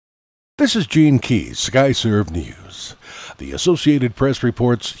This is Gene Key's Skyserve News. The Associated Press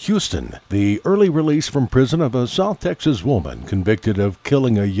reports Houston, the early release from prison of a South Texas woman convicted of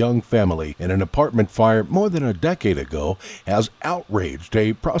killing a young family in an apartment fire more than a decade ago, has outraged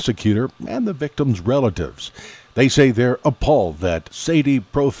a prosecutor and the victim's relatives. They say they're appalled that Sadie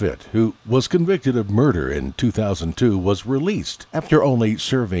Profit, who was convicted of murder in 2002, was released after only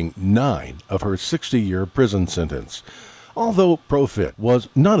serving 9 of her 60-year prison sentence. Although Profit was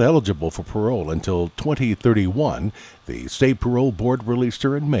not eligible for parole until 2031, the State Parole Board released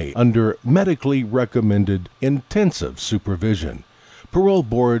her in May under medically recommended intensive supervision. Parole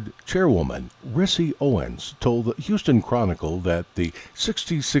Board Chairwoman Rissy Owens told the Houston Chronicle that the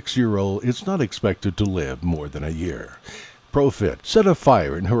 66-year-old is not expected to live more than a year. Profit set a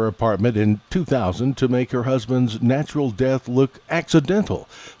fire in her apartment in 2000 to make her husband's natural death look accidental,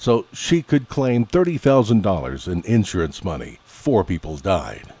 so she could claim $30,000 in insurance money. 4 people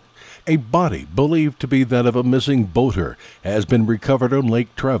died. A body believed to be that of a missing boater has been recovered on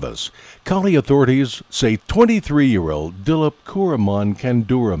Lake Travis. County authorities say 23-year-old Dilip Kuraman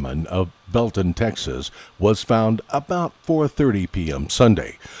Kanduraman of Belton, Texas, was found about 4:30 p.m.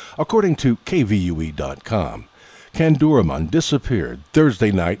 Sunday, according to KVUE.com. Kanduraman disappeared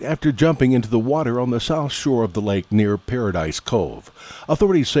Thursday night after jumping into the water on the south shore of the lake near Paradise Cove.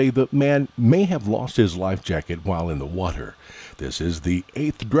 Authorities say the man may have lost his life jacket while in the water. This is the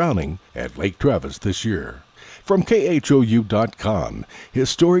 8th drowning at Lake Travis this year. From KHOU.com,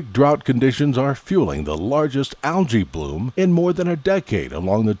 historic drought conditions are fueling the largest algae bloom in more than a decade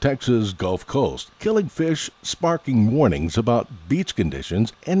along the Texas Gulf Coast, killing fish, sparking warnings about beach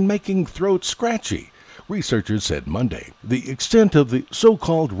conditions, and making throats scratchy. Researchers said Monday the extent of the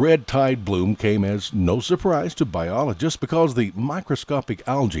so-called red tide bloom came as no surprise to biologists because the microscopic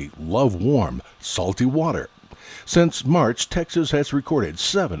algae love warm, salty water. Since March, Texas has recorded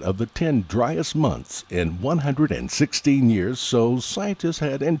 7 of the 10 driest months in 116 years, so scientists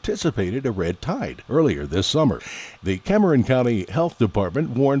had anticipated a red tide earlier this summer. The Cameron County Health Department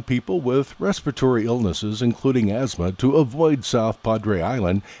warned people with respiratory illnesses, including asthma, to avoid South Padre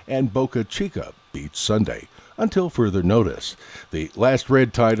Island and Boca Chica Beach Sunday until further notice. The last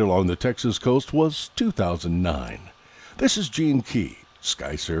red tide along the Texas coast was 2009. This is Gene Key,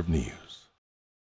 Skyserve News.